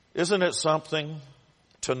Isn't it something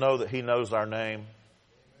to know that He knows our name?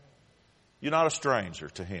 You're not a stranger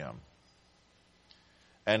to Him.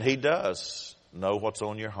 And He does know what's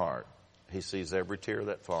on your heart. He sees every tear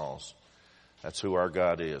that falls. That's who our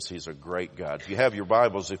God is. He's a great God. If you have your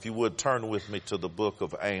Bibles, if you would, turn with me to the book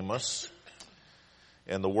of Amos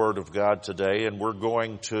in the Word of God today. And we're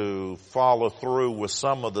going to follow through with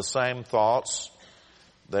some of the same thoughts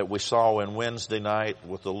that we saw in Wednesday night,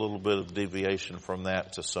 with a little bit of deviation from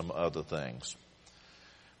that to some other things.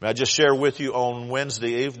 May I just share with you, on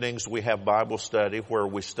Wednesday evenings we have Bible study where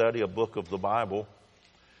we study a book of the Bible.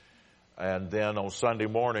 And then on Sunday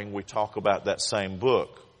morning we talk about that same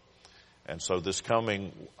book. And so this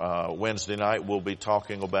coming Wednesday night we'll be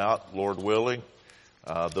talking about, Lord willing,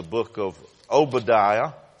 the book of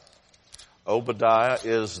Obadiah. Obadiah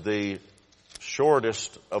is the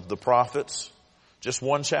shortest of the prophets. Just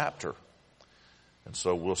one chapter. And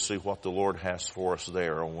so we'll see what the Lord has for us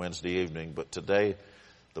there on Wednesday evening. But today,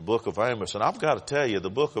 the book of Amos. And I've got to tell you,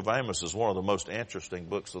 the book of Amos is one of the most interesting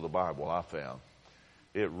books of the Bible I found.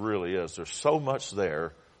 It really is. There's so much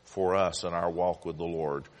there for us in our walk with the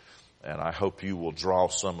Lord. And I hope you will draw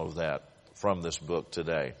some of that from this book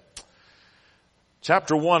today.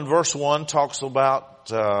 Chapter 1, verse 1 talks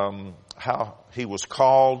about how he was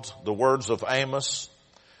called, the words of Amos,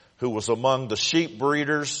 who was among the sheep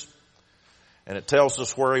breeders. And it tells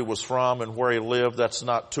us where he was from and where he lived. That's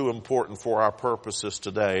not too important for our purposes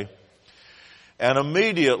today. And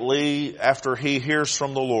immediately after he hears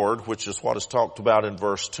from the Lord, which is what is talked about in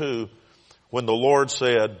verse 2, when the Lord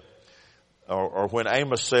said, or when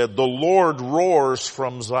Amos said, "The Lord roars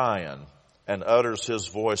from Zion and utters His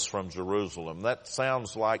voice from Jerusalem." That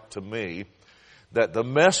sounds like to me that the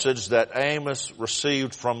message that Amos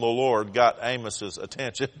received from the Lord got Amos's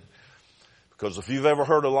attention. Because if you've ever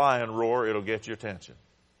heard a lion roar, it'll get your attention.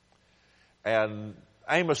 And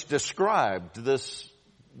Amos described this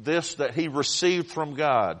that he received from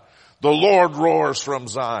God. The Lord roars from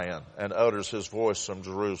Zion and utters His voice from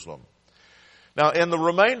Jerusalem. Now, in the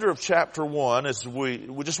remainder of chapter 1, as we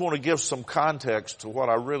just want to give some context to what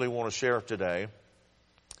I really want to share today.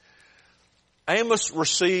 Amos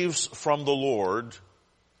receives from the Lord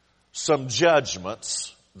some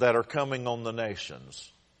judgments that are coming on the nations.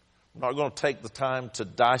 I'm not going to take the time to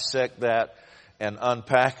dissect that and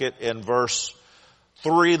unpack it. In verse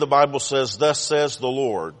 3, the Bible says, "Thus says the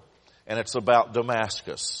Lord," and it's about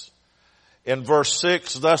Damascus. In verse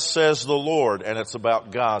 6, "Thus says the Lord," and it's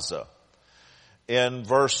about Gaza. In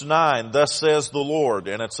verse 9, "Thus says the Lord,"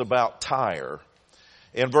 and it's about Tyre.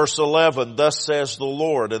 In verse 11, "Thus says the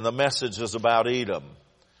Lord," and the message is about Edom.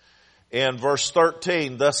 In verse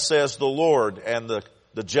 13, "Thus says the Lord," and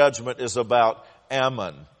the judgment is about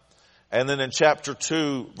Ammon. And then in chapter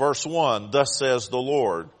 2, verse 1, "Thus says the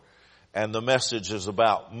Lord," and the message is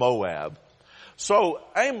about Moab. So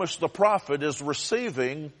Amos the prophet is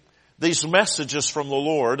receiving these messages from the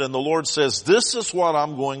Lord, and the Lord says, "This is what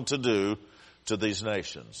I'm going to do to these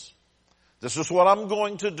nations. This is what I'm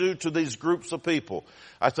going to do to these groups of people."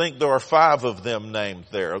 I think there are 5 of them named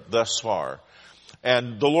there thus far.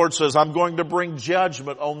 And the Lord says, "I'm going to bring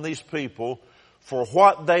judgment on these people for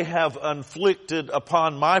what they have inflicted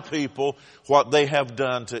upon my people, what they have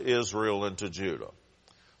done to Israel and to Judah."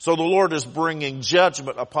 So the Lord is bringing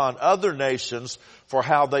judgment upon other nations for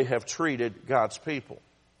how they have treated God's people.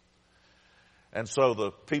 And so the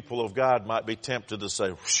people of God might be tempted to say,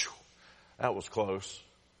 "Whew, that was close,"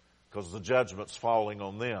 because the judgment's falling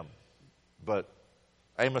on them. But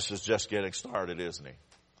Amos is just getting started, isn't he?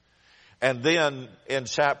 And then in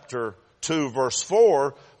chapter 2, verse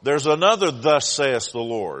 4, there's another "Thus saith the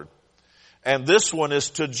Lord." And this one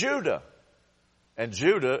is to Judah. And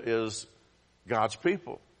Judah is God's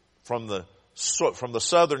people from the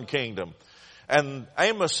southern kingdom. And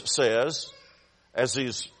Amos says, as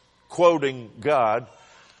he's quoting God,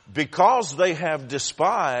 "Because they have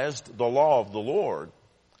despised the law of the Lord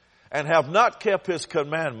and have not kept His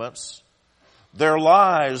commandments, their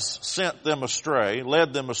lies sent them astray,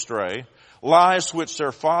 led them astray, lies which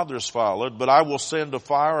their fathers followed. But I will send a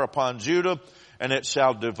fire upon Judah, and it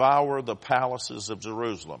shall devour the palaces of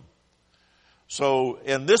Jerusalem." So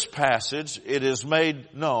in this passage, it is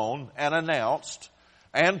made known and announced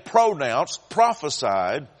and pronounced,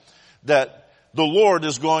 prophesied, that the Lord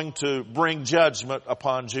is going to bring judgment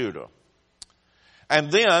upon Judah. And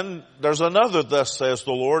then there's another "Thus says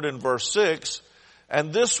the Lord" in verse 6,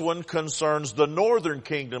 and this one concerns the northern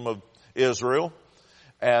kingdom of Israel.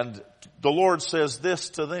 And the Lord says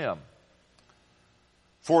this to them: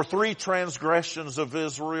 "For 3 transgressions of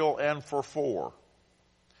Israel, and for 4,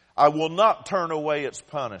 I will not turn away its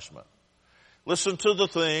punishment. Listen to the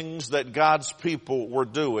things that God's people were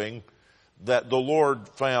doing that the Lord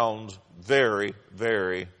found very,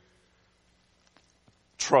 very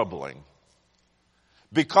troubling.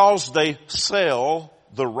 Because they sell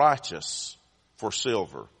the righteous for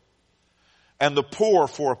silver and the poor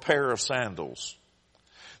for a pair of sandals.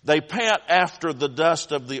 They pant after the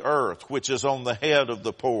dust of the earth, which is on the head of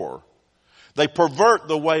the poor. They pervert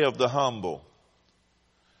the way of the humble.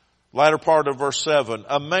 Latter part of verse 7,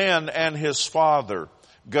 a man and his father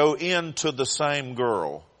go in to the same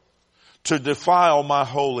girl to defile my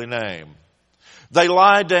holy name. They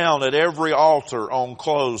lie down at every altar on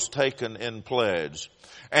clothes taken in pledge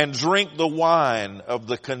and drink the wine of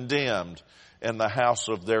the condemned in the house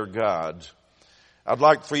of their God. I'd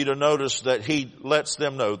like for you to notice that he lets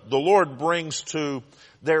them know. The Lord brings to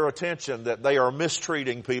their attention that they are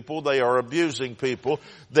mistreating people, they are abusing people,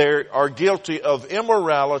 they are guilty of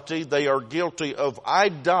immorality, they are guilty of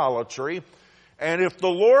idolatry. And if the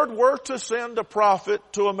Lord were to send a prophet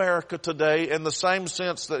to America today in the same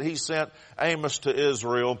sense that he sent Amos to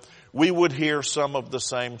Israel, we would hear some of the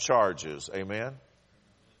same charges. Amen?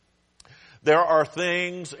 There are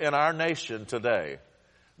things in our nation today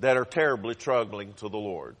that are terribly troubling to the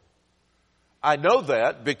Lord. I know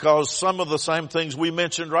that because some of the same things we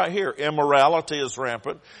mentioned right here. Immorality is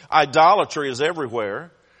rampant. Idolatry is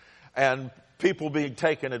everywhere. And people being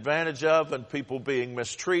taken advantage of, and people being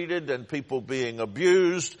mistreated, and people being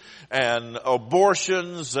abused, and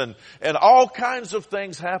abortions, and all kinds of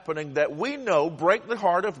things happening that we know break the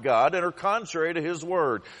heart of God and are contrary to His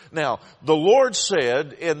Word. Now, the Lord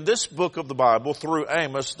said in this book of the Bible through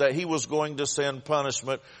Amos that He was going to send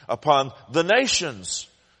punishment upon the nations.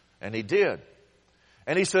 And He did.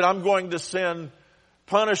 And He said, I'm going to send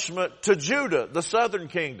punishment to Judah, the southern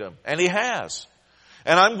kingdom. And He has.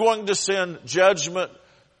 And I'm going to send judgment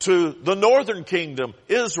to the northern kingdom,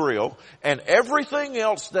 Israel. And everything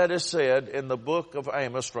else that is said in the book of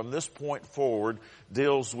Amos from this point forward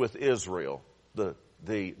deals with Israel,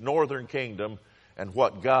 the northern kingdom, and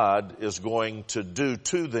what God is going to do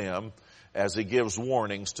to them as He gives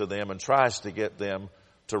warnings to them and tries to get them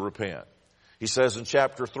to repent. He says in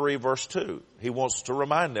chapter 3, verse 2, He wants to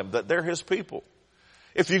remind them that they're His people.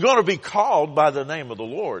 If you're going to be called by the name of the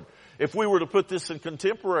Lord, if we were to put this in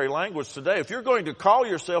contemporary language today, if you're going to call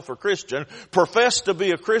yourself a Christian, profess to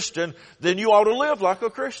be a Christian, then you ought to live like a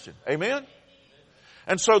Christian. Amen?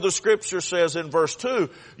 And so the scripture says in verse 2,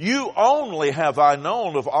 you only have I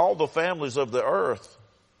known of all the families of the earth,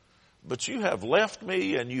 but you have left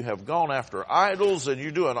me and you have gone after idols and you're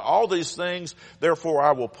doing all these things. Therefore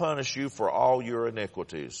I will punish you for all your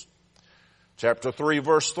iniquities. Chapter 3,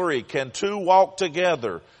 verse 3, can two walk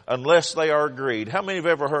together unless they are agreed? How many have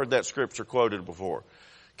ever heard that scripture quoted before?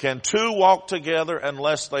 Can two walk together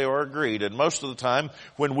unless they are agreed? And most of the time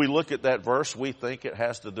when we look at that verse, we think it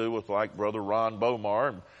has to do with like Brother Ron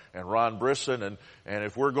Bomar and Ron Brisson, and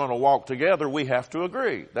if we're going to walk together, we have to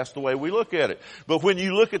agree. That's the way we look at it. But when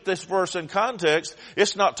you look at this verse in context,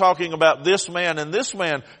 it's not talking about this man and this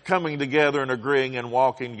man coming together and agreeing and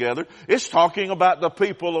walking together. It's talking about the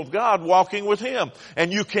people of God walking with Him.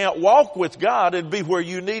 And you can't walk with God and be where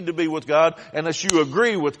you need to be with God unless you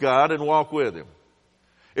agree with God and walk with Him.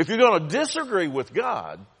 If you're going to disagree with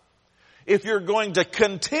God, if you're going to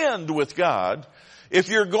contend with God, if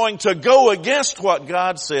you're going to go against what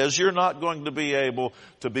God says, you're not going to be able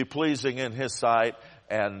to be pleasing in His sight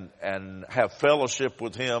and have fellowship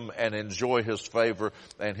with Him and enjoy His favor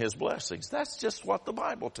and His blessings. That's just what the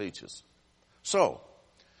Bible teaches. So,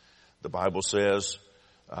 the Bible says,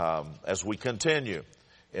 as we continue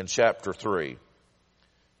in chapter 4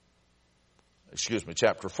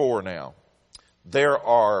 now, there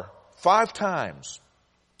are 5 times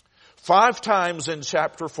in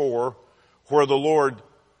chapter 4 where the Lord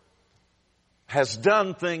has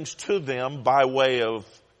done things to them by way of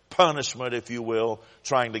punishment, if you will,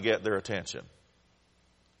 trying to get their attention.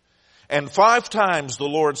 And 5 times the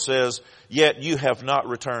Lord says, yet you have not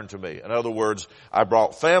returned to me. In other words, I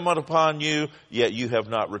brought famine upon you, yet you have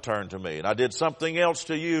not returned to me. And I did something else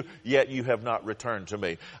to you, yet you have not returned to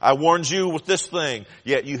me. I warned you with this thing,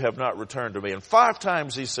 yet you have not returned to me. And 5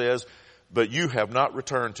 times He says, but you have not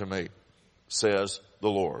returned to me, says the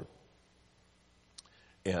Lord.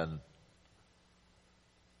 In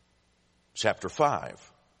chapter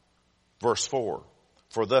 5, verse 4,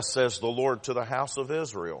 for thus says the Lord to the house of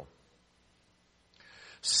Israel,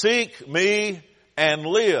 seek me and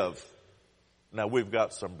live. Now we've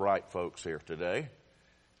got some bright folks here today.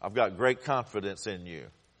 I've got great confidence in you.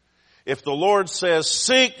 If the Lord says,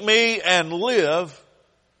 seek me and live,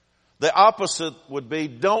 the opposite would be,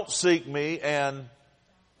 don't seek me and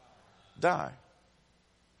die.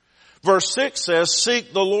 Verse 6 says,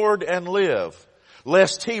 seek the Lord and live,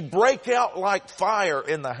 lest he break out like fire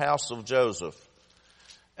in the house of Joseph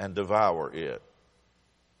and devour it.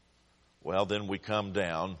 Well, then we come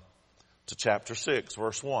down to chapter 6,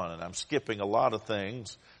 verse 1. And I'm skipping a lot of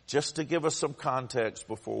things just to give us some context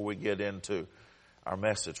before we get into our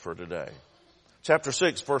message for today. Chapter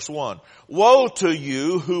 6, verse 1. Woe to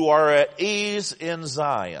you who are at ease in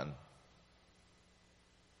Zion.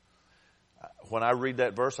 When I read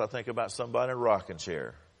that verse, I think about somebody in a rocking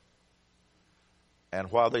chair. And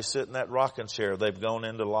while they sit in that rocking chair, they've gone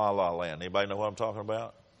into La La Land. Anybody know what I'm talking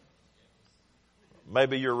about?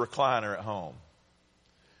 Maybe your recliner at home.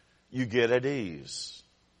 You get at ease.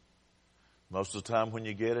 Most of the time when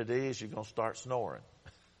you get at ease, you're going to start snoring.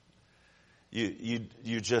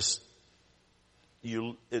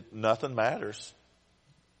 Nothing matters.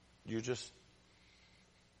 You're just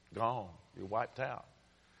gone. You're wiped out.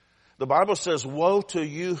 The Bible says, woe to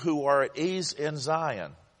you who are at ease in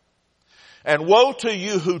Zion. And woe to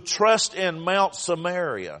you who trust in Mount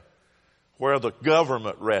Samaria, where the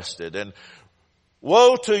government rested. And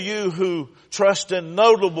woe to you who trust in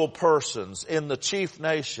notable persons in the chief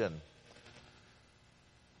nation,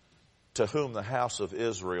 to whom the house of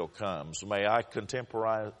Israel comes. May I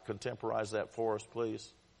contemporize that for us,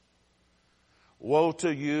 please? Woe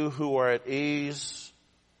to you who are at ease.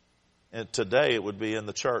 And today it would be in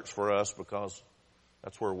the church for us because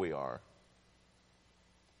that's where we are.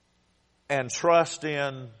 And trust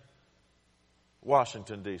in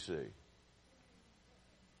Washington, D.C.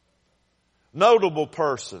 Notable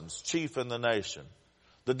persons, chief in the nation,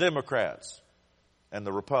 the Democrats and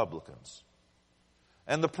the Republicans,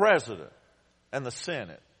 and the President and the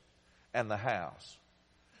Senate and the House.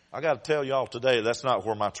 I got to tell y'all today, that's not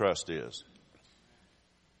where my trust is.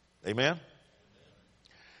 Amen?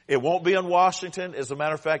 It won't be in Washington. As a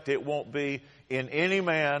matter of fact, it won't be in any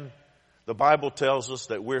man. The Bible tells us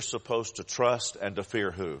that we're supposed to trust and to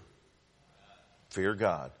fear who? Fear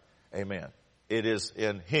God. Amen. It is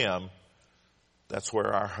in Him. That's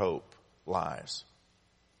where our hope lies.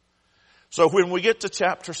 So when we get to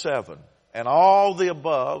chapter 7, and all the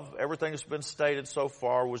above, everything that's been stated so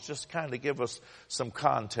far was just kind of give us some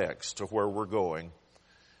context to where we're going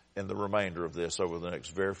in the remainder of this over the next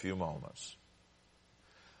very few moments.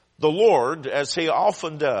 The Lord, as He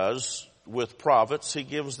often does with prophets, He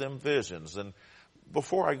gives them visions. And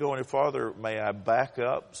before I go any farther, may I back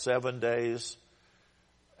up 7 days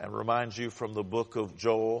and remind you from the book of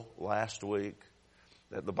Joel last week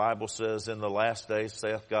that the Bible says, in the last days,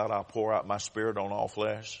 saith God, I'll pour out my Spirit on all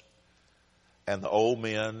flesh. And the old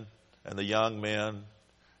men and the young men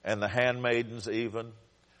and the handmaidens even,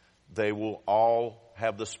 they will all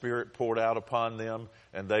have the Spirit poured out upon them,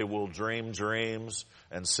 and they will dream dreams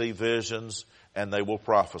and see visions, and they will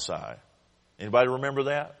prophesy. Anybody remember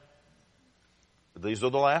that? These are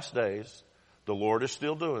the last days. The Lord is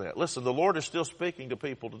still doing that. Listen, the Lord is still speaking to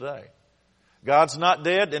people today. God's not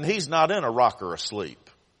dead, and He's not in a rocker asleep.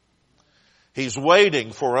 He's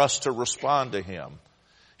waiting for us to respond to Him.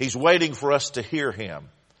 He's waiting for us to hear Him.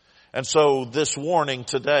 And so this warning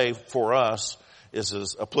today for us is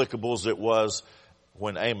as applicable as it was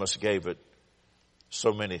when Amos gave it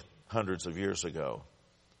so many hundreds of years ago.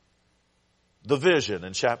 The vision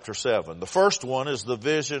in chapter 7. The first one is the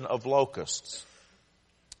vision of locusts.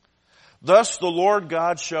 Thus the Lord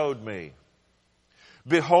God showed me.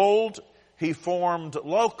 Behold, He formed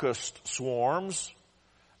locust swarms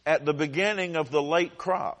at the beginning of the late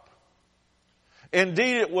crop.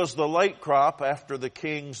 Indeed, it was the late crop after the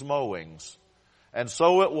king's mowings. And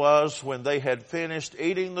so it was when they had finished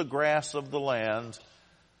eating the grass of the land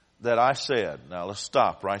that I said. Now let's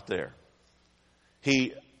stop right there.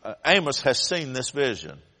 Amos has seen this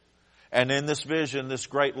vision. And in this vision, this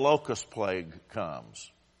great locust plague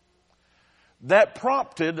comes. That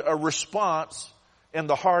prompted a response in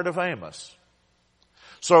the heart of Amos.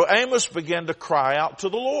 So Amos began to cry out to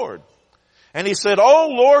the Lord. And he said, "O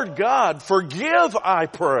Lord God, forgive, I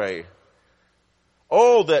pray.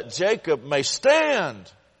 Oh, that Jacob may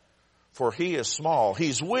stand, for he is small.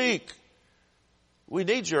 He's weak. We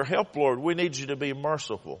need your help, Lord. We need you to be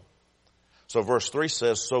merciful." So verse 3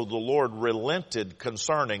 says, so the Lord relented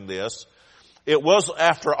concerning this. It was,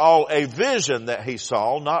 after all, a vision that he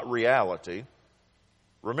saw, not reality.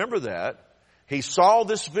 Remember that. He saw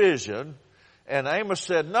this vision, and Amos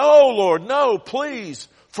said, "No, Lord, no, please,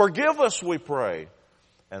 forgive us, we pray."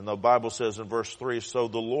 And the Bible says in verse 3, so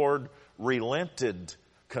the Lord relented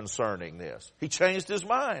concerning this. He changed his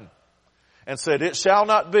mind and said, "It shall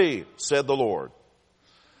not be, said the Lord."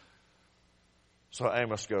 So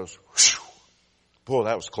Amos goes, whew, boy,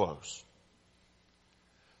 that was close.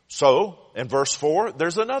 So, in verse 4,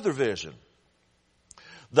 there's another vision.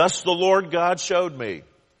 Thus the Lord God showed me.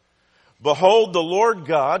 Behold, the Lord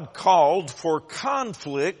God called for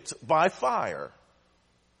conflict by fire.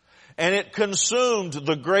 And it consumed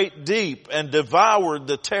the great deep and devoured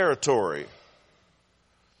the territory.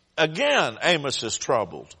 Again, Amos is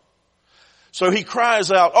troubled. So he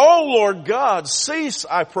cries out, "Oh, Lord God, cease,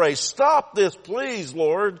 I pray. Stop this, please,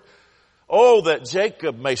 Lord. Oh, that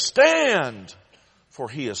Jacob may stand, for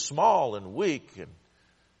he is small and weak. And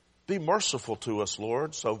be merciful to us,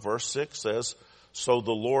 Lord." So verse 6 says, so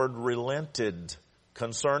the Lord relented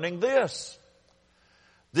concerning this.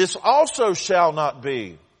 This also shall not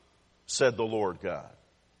be, said the Lord God.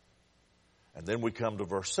 And then we come to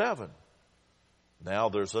verse 7. Now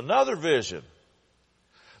there's another vision.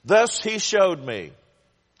 Thus he showed me.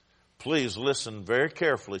 Please listen very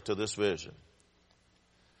carefully to this vision.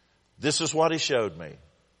 This is what he showed me.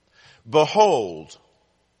 Behold,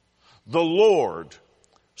 the Lord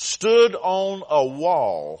stood on a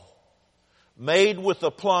wall made with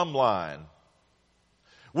a plumb line,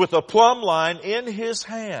 with a plumb line in his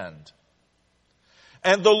hand.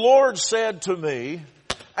 And the Lord said to me,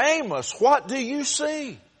 Amos, what do you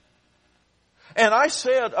see? And I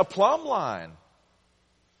said, a plumb line.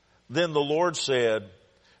 Then the Lord said,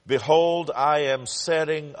 behold, I am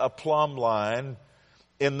setting a plumb line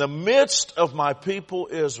in the midst of my people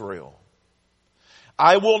Israel.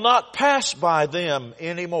 I will not pass by them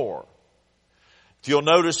anymore. If you'll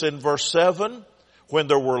notice in verse 7, when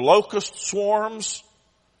there were locust swarms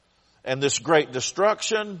and this great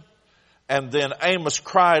destruction, and then Amos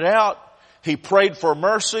cried out, he prayed for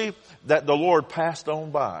mercy, that the Lord passed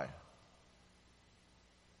on by.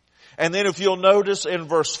 And then if you'll notice in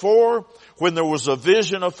verse 4, when there was a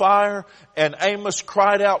vision of fire and Amos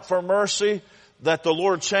cried out for mercy, that the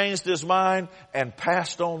Lord changed his mind and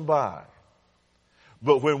passed on by.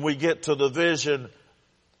 But when we get to the vision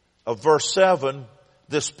of verse 7,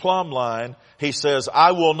 this plumb line, he says,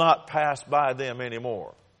 I will not pass by them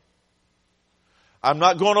anymore. I'm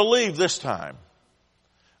not going to leave this time.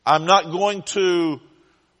 I'm not going to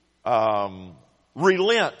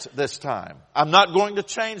relent this time. I'm not going to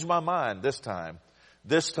change my mind this time.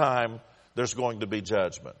 This time there's going to be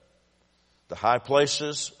judgment. The high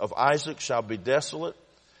places of Isaac shall be desolate,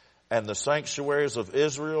 and the sanctuaries of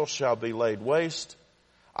Israel shall be laid waste.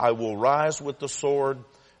 I will rise with the sword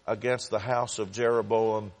against the house of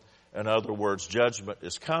Jeroboam. In other words, judgment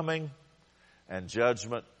is coming, and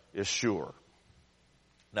judgment is sure.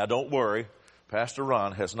 Now don't worry, Pastor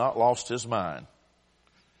Ron has not lost his mind.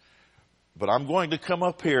 But I'm going to come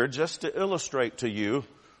up here just to illustrate to you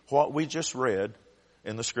what we just read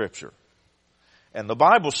in the Scripture. And the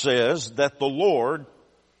Bible says that the Lord,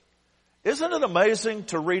 isn't it amazing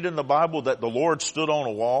to read in the Bible that the Lord stood on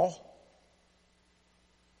a wall?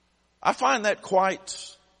 I find that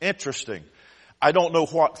quite interesting. I don't know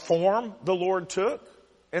what form the Lord took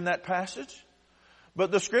in that passage,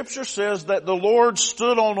 but the Scripture says that the Lord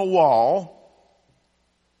stood on a wall.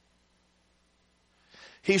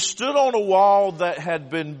 He stood on a wall that had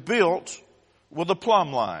been built with a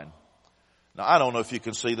plumb line. Now, I don't know if you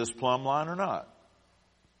can see this plumb line or not.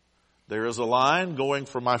 There is a line going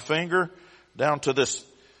from my finger down to this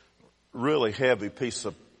really heavy piece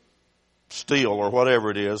of steel or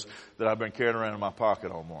whatever it is that I've been carrying around in my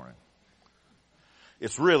pocket all morning.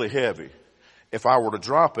 It's really heavy. If I were to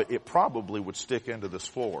drop it, it probably would stick into this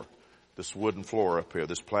floor, this wooden floor up here,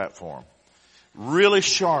 this platform. Really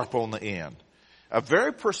sharp on the end. A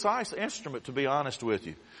very precise instrument, to be honest with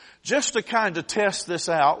you. Just to kind of test this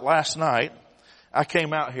out last night, I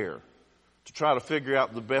came out here to try to figure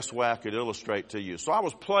out the best way I could illustrate to you. So I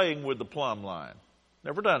was playing with the plumb line.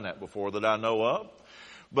 Never done that before that I know of.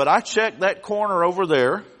 But I checked that corner over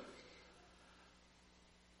there.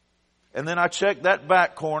 And then I checked that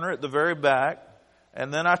back corner at the very back.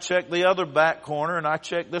 And then I checked the other back corner, and I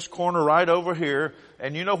checked this corner right over here.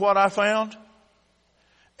 And you know what I found?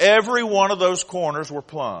 Every one of those corners were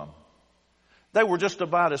plumb. They were just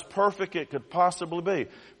about as perfect it could possibly be,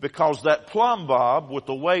 because that plumb bob with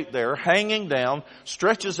the weight there hanging down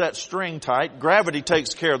stretches that string tight. Gravity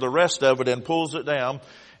takes care of the rest of it and pulls it down.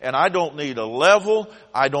 And I don't need a level.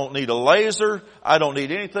 I don't need a laser. I don't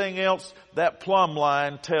need anything else. That plumb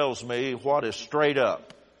line tells me what is straight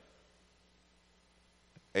up.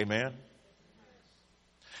 Amen.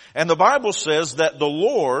 And the Bible says that the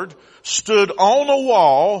Lord stood on a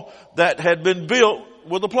wall that had been built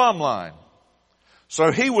with a plumb line.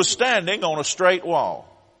 So he was standing on a straight wall.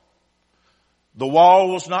 The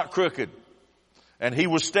wall was not crooked. And he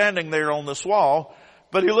was standing there on this wall.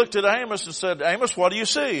 But he looked at Amos and said, Amos, what do you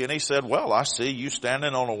see? And he said, well, I see you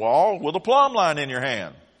standing on a wall with a plumb line in your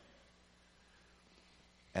hand.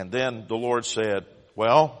 And then the Lord said,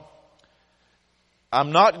 well,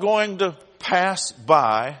 I'm not going to pass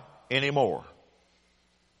by anymore.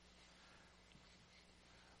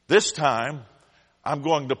 This time, I'm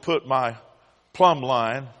going to put my plumb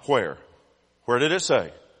line where? Where did it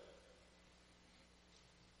say?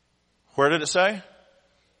 Where did it say?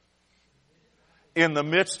 In the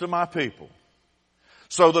midst of my people.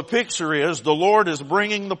 So the picture is the Lord is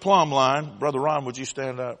bringing the plumb line. Brother Ron, would you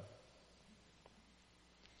stand up?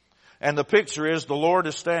 And the picture is the Lord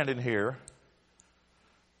is standing here.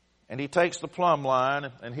 And He takes the plumb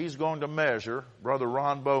line and He's going to measure. Brother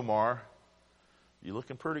Ron Bomar, you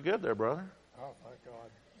looking pretty good there, brother. Oh,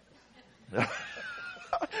 thank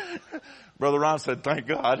God. Brother Ron said, thank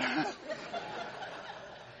God.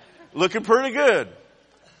 Looking pretty good.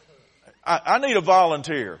 I need a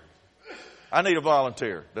volunteer. I need a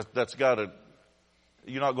volunteer that's got to,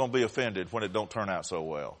 you're not going to be offended when it don't turn out so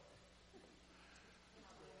well.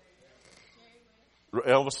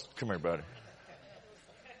 Elvis, come here, buddy.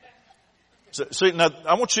 See, now,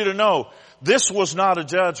 I want you to know, this was not a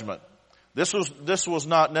judgment. This was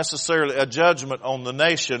not necessarily a judgment on the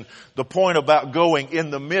nation. The point about going in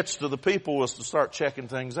the midst of the people was to start checking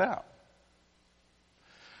things out.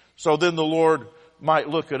 So then the Lord might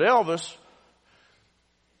look at Elvis,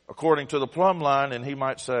 according to the plumb line, and He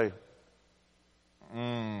might say, I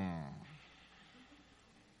know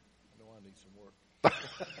I need some work.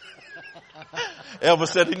 Elvis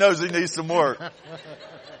said he knows he needs some work.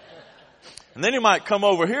 And then He might come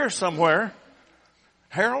over here somewhere.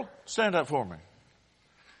 Harold, stand up for me.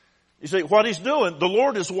 You see, what He's doing, the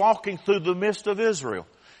Lord is walking through the midst of Israel.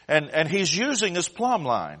 And He's using His plumb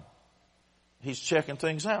line. He's checking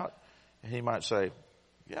things out. And He might say,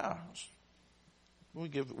 yeah,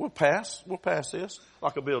 we'll pass this.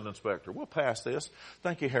 Like a building inspector. We'll pass this.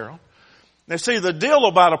 Thank you, Harold. Now see, the deal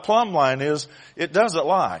about a plumb line is it doesn't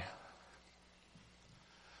lie.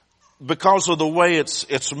 Because of the way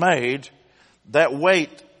it's made, that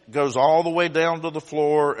weight goes all the way down to the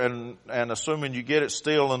floor, and assuming you get it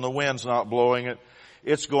still and the wind's not blowing it,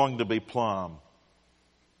 it's going to be plumb.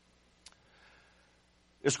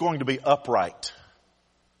 It's going to be upright.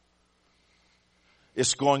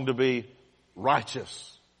 It's going to be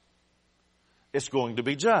righteous. It's going to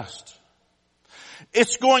be just.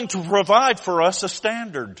 It's going to provide for us a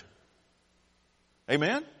standard.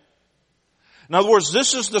 Amen? In other words,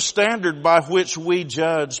 this is the standard by which we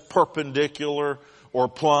judge perpendicular or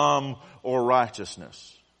plumb or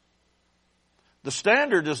righteousness. The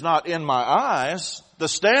standard is not in my eyes. The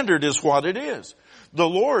standard is what it is. The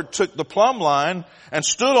Lord took the plumb line and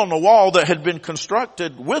stood on the wall that had been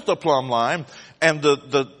constructed with a plumb line, and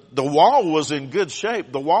the wall was in good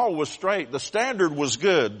shape. The wall was straight. The standard was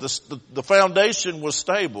good. The foundation was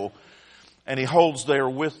stable. And He holds there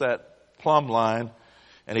with that plumb line,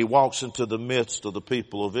 and He walks into the midst of the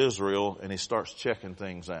people of Israel, and He starts checking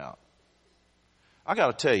things out. I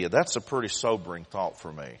got to tell you, that's a pretty sobering thought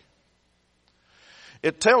for me.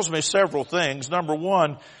 It tells me several things. Number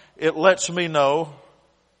one, it lets me know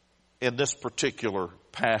in this particular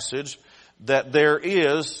passage that there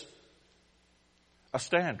is a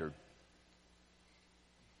standard.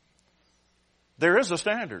 There is a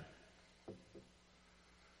standard.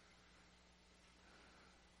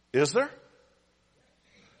 Is there?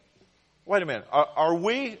 Wait a minute. Are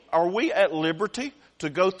we at liberty to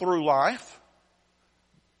go through life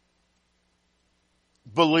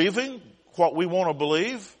believing what we want to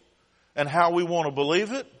believe and how we want to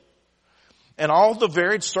believe it, and all the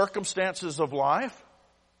varied circumstances of life,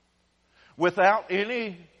 without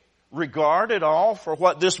any regard at all for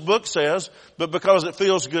what this book says, but because it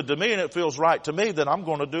feels good to me and it feels right to me, then I'm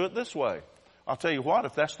going to do it this way? I'll tell you what,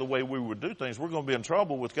 if that's the way we would do things, we're going to be in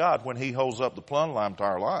trouble with God when He holds up the plumb line to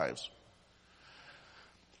our lives.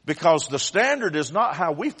 Because the standard is not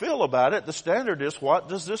how we feel about it. The standard is, what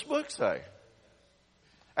does this book say?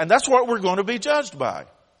 And that's what we're going to be judged by.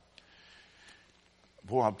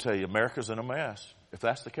 Boy, I'll tell you, America's in a mess if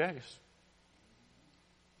that's the case.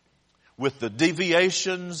 With the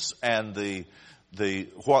deviations and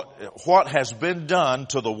what has been done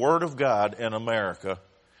to the Word of God in America,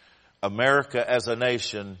 America as a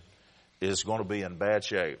nation is going to be in bad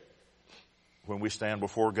shape when we stand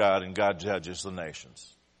before God and God judges the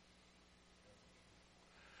nations.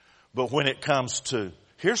 But when it comes to,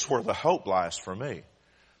 here's where the hope lies for me.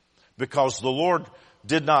 Because the Lord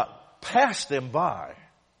did not pass them by,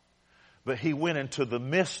 but He went into the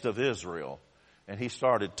midst of Israel and He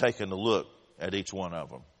started taking a look at each one of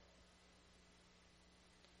them.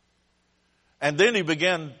 And then He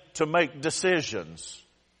began to make decisions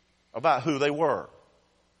about who they were,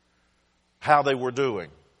 how they were doing.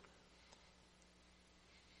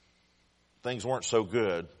 things weren't so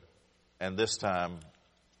good. And this time,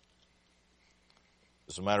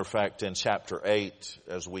 as a matter of fact, in chapter 8,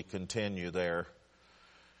 as we continue there,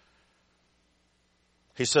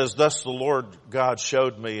 he says, "Thus the Lord God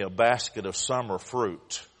showed me a basket of summer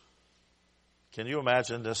fruit." Can you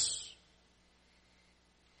imagine this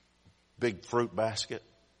big fruit basket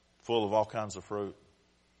full of all kinds of fruit?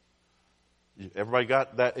 Everybody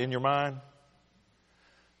got that in your mind?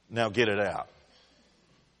 Now get it out.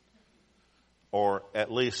 Or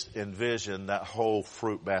at least envision that whole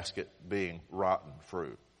fruit basket being rotten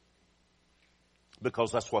fruit.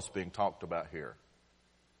 Because that's what's being talked about here.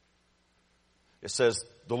 It says,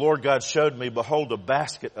 "The Lord God showed me, behold, a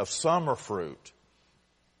basket of summer fruit."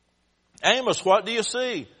 "Amos, what do you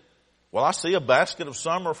see?" "Well, I see a basket of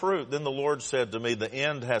summer fruit." Then the Lord said to me, "The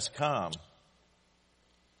end has come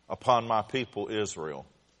upon my people Israel.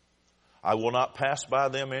 I will not pass by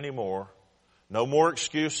them anymore. No more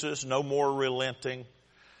excuses, no more relenting."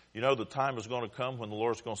 You know, the time is going to come when the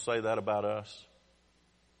Lord's going to say that about us.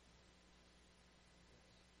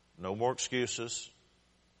 No more excuses.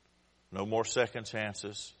 No more second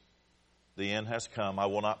chances. The end has come. I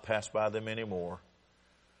will not pass by them anymore.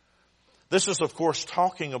 This is, of course,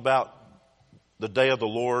 talking about the day of the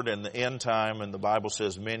Lord and the end time. And the Bible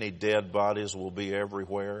says many dead bodies will be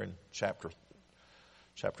everywhere in chapter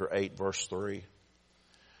 8, verse 3.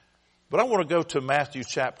 But I want to go to Matthew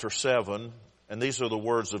chapter 7, and these are the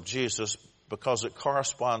words of Jesus because it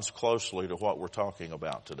corresponds closely to what we're talking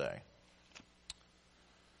about today.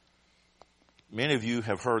 Many of you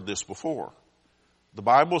have heard this before. The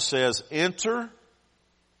Bible says, "Enter,"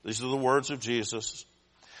 these are the words of Jesus,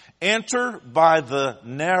 "enter by the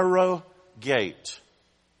narrow gate."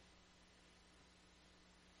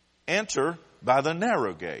 Enter by the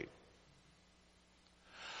narrow gate.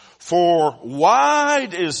 "For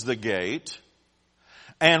wide is the gate,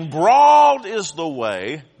 and broad is the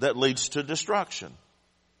way that leads to destruction,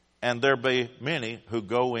 and there be many who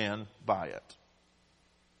go in by it."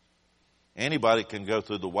 Anybody can go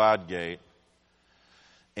through the wide gate,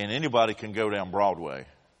 and anybody can go down Broadway.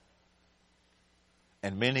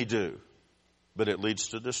 And many do, but it leads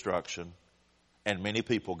to destruction, and many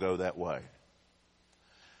people go that way.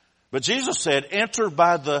 But Jesus said, "Enter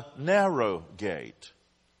by the narrow gate."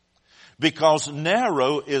 Because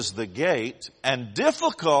narrow is the gate and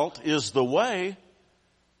difficult is the way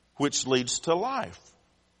which leads to life.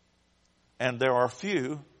 And there are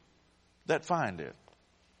few that find it.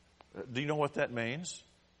 Do you know what that means?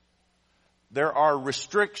 There are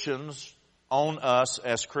restrictions on us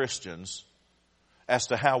as Christians as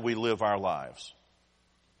to how we live our lives.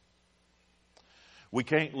 We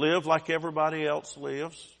can't live like everybody else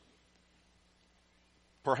lives.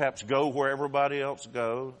 Perhaps go where everybody else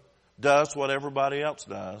goes. Does what everybody else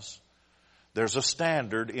does. There's a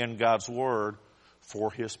standard in God's Word for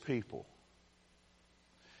His people.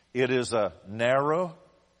 It is a narrow,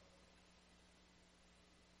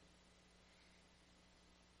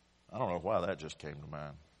 I don't know why that just came to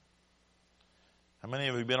mind. How many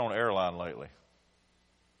of you have been on an airline lately?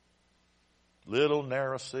 Little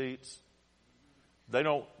narrow seats. They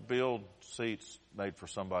don't build seats made for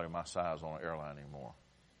somebody my size on an airline anymore.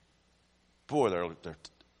 Boy,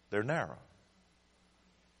 they're narrow.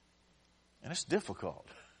 And it's difficult.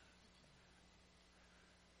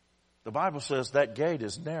 The Bible says that gate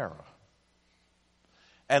is narrow.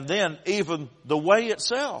 And then even the way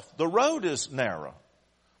itself, the road is narrow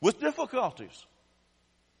with difficulties.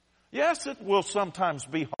 Yes, it will sometimes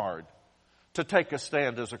be hard to take a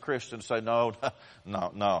stand as a Christian and say, no,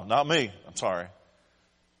 not me. I'm sorry.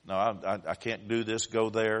 No, I can't do this, go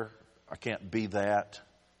there. I can't be that.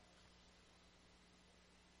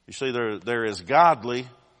 You see, there is godly,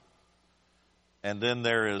 and then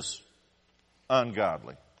there is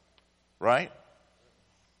ungodly. Right?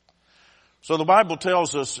 So the Bible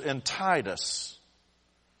tells us in Titus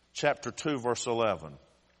chapter 2, verse 11.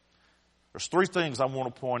 There's three things I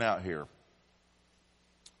want to point out here.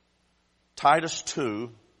 Titus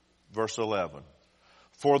 2, verse 11.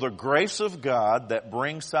 For the grace of God that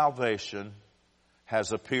brings salvation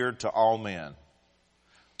has appeared to all men,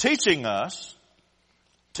 teaching us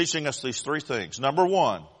these three things. Number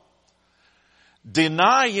one,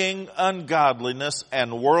 denying ungodliness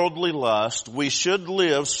and worldly lust, we should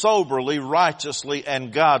live soberly, righteously,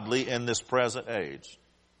 and godly in this present age.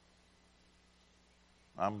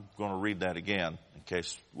 I'm going to read that again in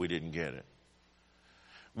case we didn't get it.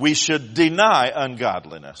 We should deny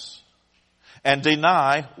ungodliness and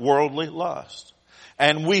deny worldly lust.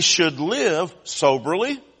 And we should live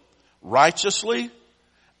soberly, righteously,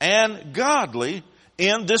 and godly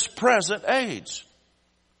in this present age.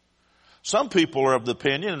 Some people are of the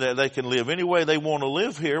opinion that they can live any way they want to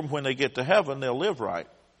live here, and when they get to heaven, they'll live right.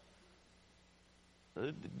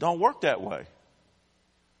 It don't work that way.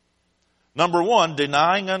 Number one,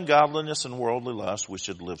 denying ungodliness and worldly lust, we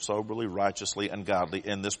should live soberly, righteously, and godly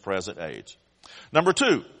in this present age. Number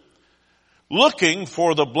two, looking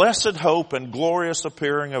for the blessed hope and glorious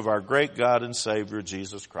appearing of our great God and Savior,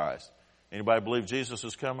 Jesus Christ. Anybody believe Jesus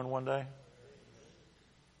is coming one day?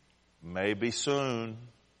 Maybe soon.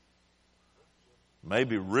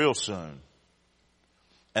 Maybe real soon.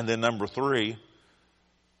 And then number three,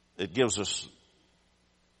 it gives us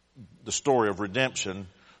the story of redemption.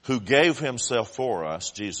 Who gave himself for us,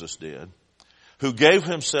 Jesus did, who gave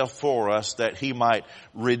himself for us that he might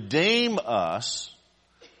redeem us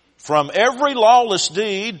from every lawless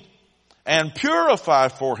deed and purify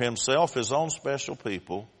for himself his own special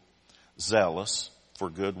people, zealous for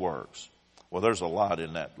good works. Well, there's a lot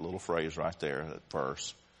in that little phrase right there, that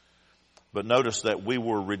verse. But notice that we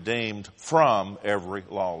were redeemed from every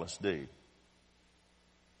lawless deed.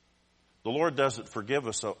 The Lord doesn't forgive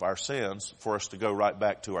us of our sins for us to go right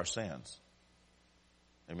back to our sins.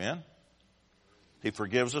 Amen? He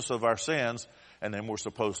forgives us of our sins, and then we're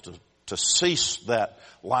supposed to cease that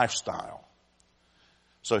lifestyle.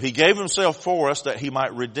 So he gave himself for us that he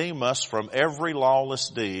might redeem us from every lawless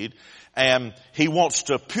deed, and he wants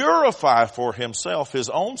to purify for himself his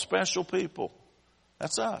own special people.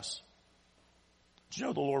 That's us. Did you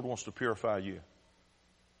know the Lord wants to purify you?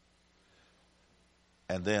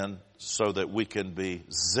 And then so that we can be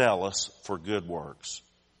zealous for good works.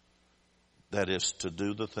 That is to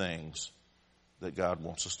do the things that God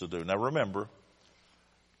wants us to do. Now remember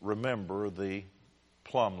the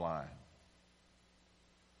plumb line.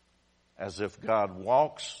 As if God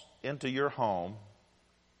walks into your home,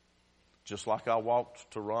 just like I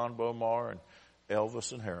walked to Ron Bomar and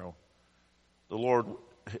Elvis and Harold. The Lord,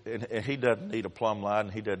 and he doesn't need a plumb line.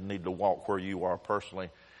 He doesn't need to walk where you are personally.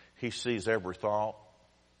 He sees every thought.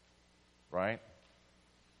 Right?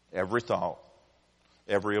 Every thought,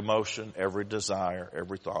 every emotion, every desire,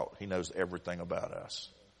 every thought. He knows everything about us.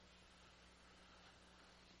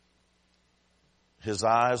 His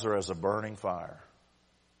eyes are as a burning fire,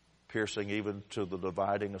 piercing even to the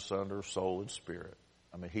dividing asunder of soul and spirit.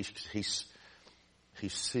 I mean, he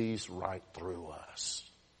sees right through us.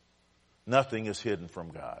 Nothing is hidden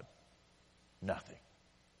from God. Nothing.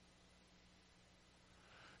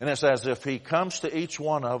 And it's as if he comes to each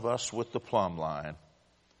one of us with the plumb line,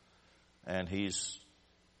 and he's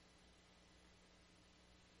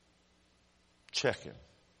checking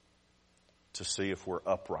to see if we're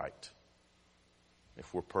upright,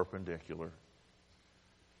 if we're perpendicular,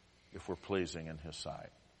 if we're pleasing in his sight.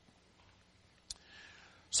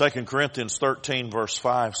 2 Corinthians 13 verse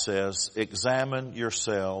 5 says, examine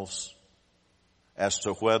yourselves as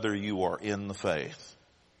to whether you are in the faith.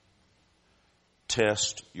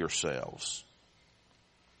 Test yourselves.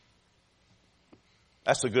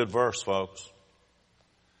 That's a good verse, folks.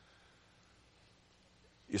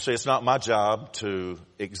 You see, it's not my job to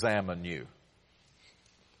examine you.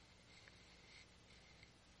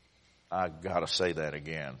 I gotta say that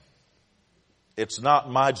again. It's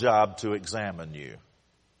not my job to examine you.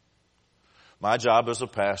 My job as a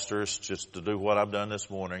pastor is just to do what I've done this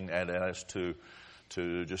morning, and that is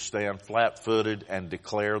to just stand flat-footed and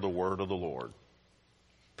declare the word of the Lord.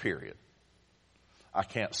 Period. I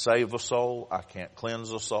can't save a soul. I can't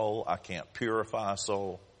cleanse a soul. I can't purify a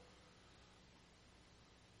soul.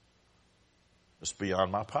 It's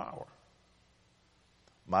beyond my power.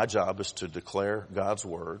 My job is to declare God's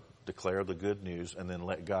word, declare the good news, and then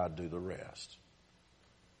let God do the rest.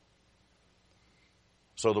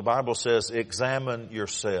 So the Bible says, examine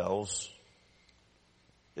yourselves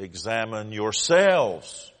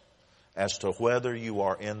as to whether you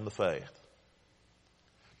are in the faith.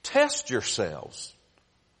 Test yourselves.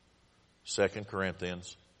 2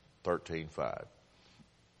 Corinthians 13:5.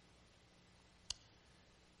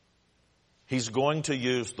 He's going to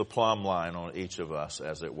use the plumb line on each of us,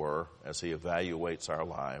 as it were, as he evaluates our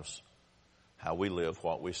lives, how we live,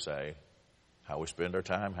 what we say, how we spend our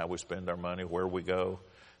time, how we spend our money, where we go,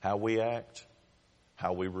 how we act,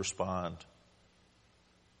 how we respond.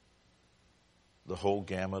 The whole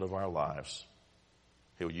gamut of our lives.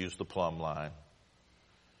 He'll use the plumb line.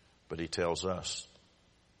 But he tells us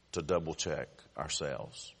to double check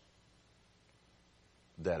ourselves.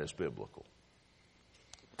 That is biblical.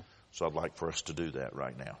 So I'd like for us to do that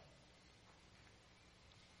right now.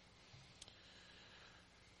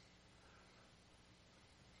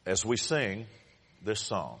 As we sing this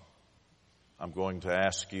song, I'm going to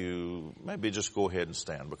ask you, maybe just go ahead and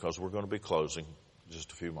stand, because we're going to be closing in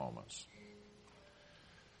just a few moments.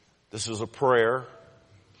 This is a prayer,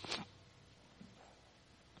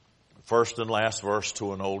 first and last verse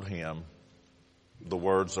to an old hymn. The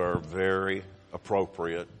words are very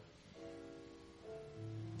appropriate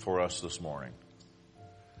for us this morning.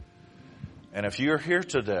 And if you're here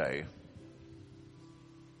today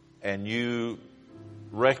and you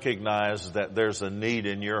recognize that there's a need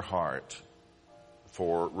in your heart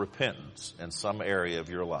for repentance in some area of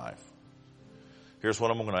your life, here's what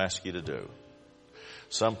I'm going to ask you to do.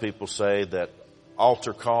 Some people say that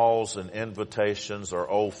altar calls and invitations are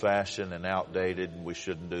old-fashioned and outdated and we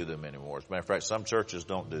shouldn't do them anymore. As a matter of fact, some churches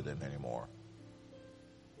don't do them anymore.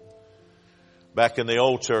 Back in the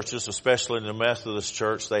old churches, especially in the Methodist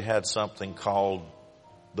church, they had something called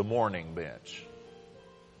the mourning bench.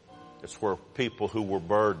 It's where people who were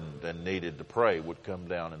burdened and needed to pray would come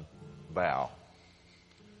down and bow.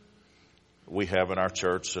 We have in our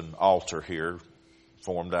church an altar here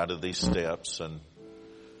formed out of these steps, and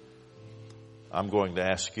I'm going to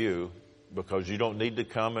ask you, because you don't need to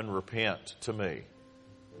come and repent to me.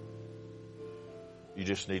 You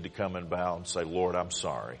just need to come and bow and say, Lord, I'm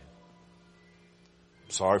sorry. I'm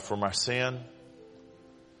sorry for my sin.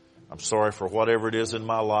 I'm sorry for whatever it is in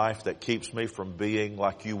my life that keeps me from being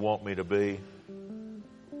like you want me to be.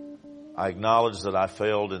 I acknowledge that I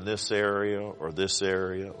failed in this area or this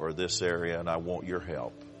area or this area, and I want your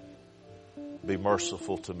help. Be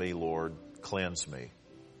merciful to me, Lord. Cleanse me.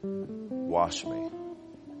 Wash me.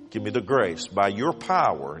 Give me the grace by your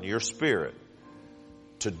power and your Spirit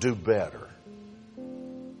to do better.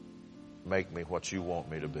 Make me what you want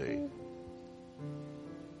me to be.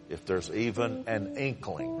 If there's even an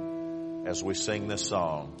inkling as we sing this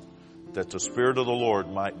song that the Spirit of the Lord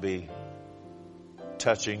might be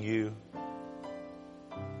touching you,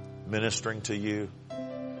 ministering to you,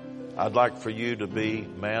 I'd like for you to be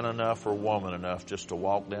man enough or woman enough just to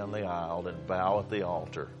walk down the aisle and bow at the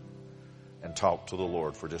altar and talk to the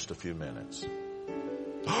Lord for just a few minutes.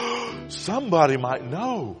 Somebody might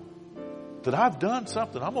know that I've done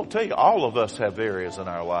something. I'm going to tell you, all of us have areas in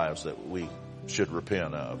our lives that we should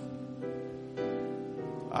repent of.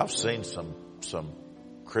 I've seen some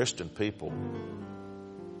Christian people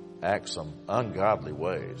act some ungodly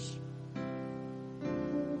ways.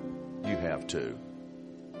 You have too.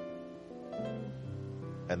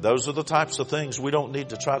 And those are the types of things we don't need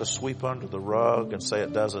to try to sweep under the rug and say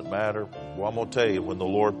it doesn't matter. Well, I'm going to tell you, when the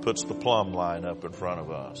Lord puts the plumb line up in front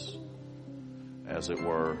of us, as it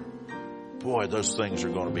were, boy, those things are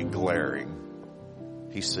going to be glaring.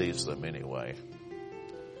 He sees them anyway.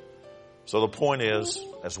 So the point is,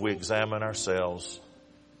 as we examine ourselves,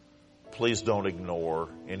 please don't ignore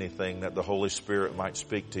anything that the Holy Spirit might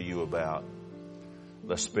speak to you about.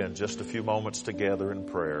 Let's spend just a few moments together in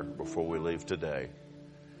prayer before we leave today,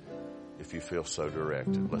 if you feel so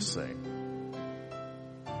directed. Let's sing.